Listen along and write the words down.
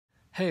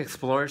Hey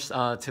explorers,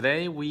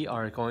 today we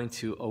are going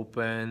to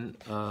open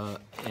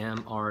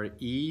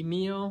MRE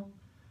meal.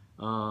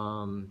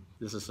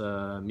 This is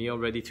a meal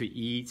ready to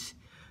eat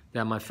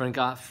that my friend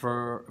got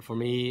for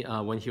me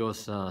when he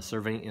was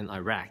serving in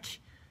Iraq.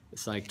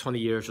 It's like 20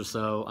 years or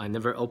so. I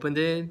never opened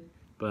it,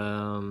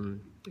 but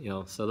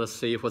so let's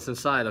see what's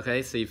inside,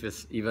 okay? See if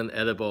it's even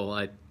edible.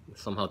 I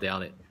somehow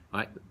doubt it. All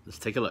right, let's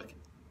take a look.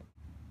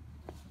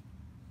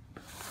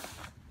 All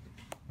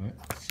right,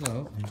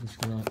 so I'm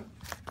just gonna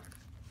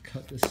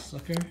cut this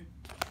sucker.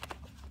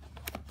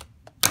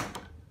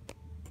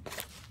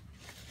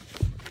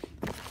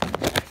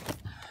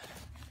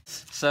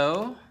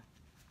 So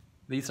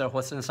these are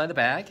what's inside the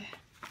bag.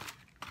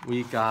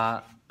 We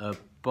got a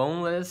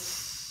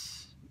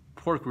boneless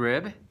pork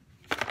rib,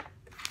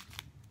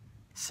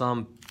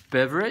 some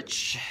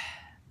beverage,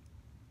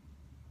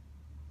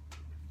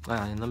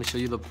 and let me show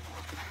you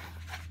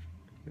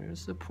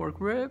here's the pork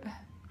rib,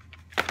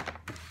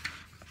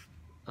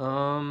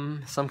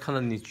 some kind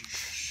of nutrition.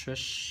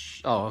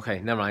 Oh, okay,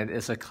 never mind.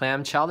 It's a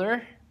clam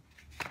chowder,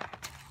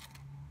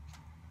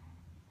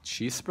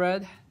 cheese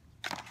spread,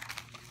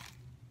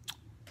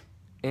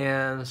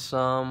 and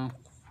some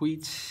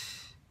wheat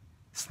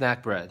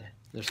snack bread.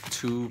 There's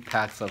 2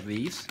 packs of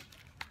these.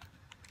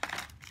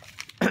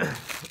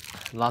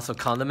 Lots of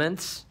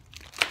condiments,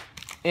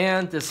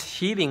 and this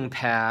heating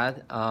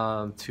pad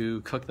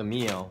to cook the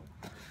meal.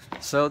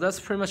 So that's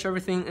pretty much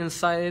everything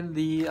inside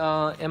the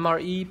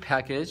MRE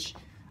package.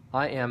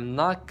 I am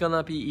not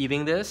gonna be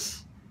eating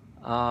this.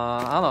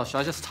 I don't know, should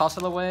I just toss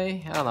it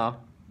away? I don't know.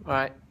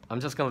 Alright,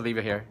 I'm just gonna leave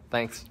it here.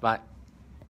 Thanks, bye.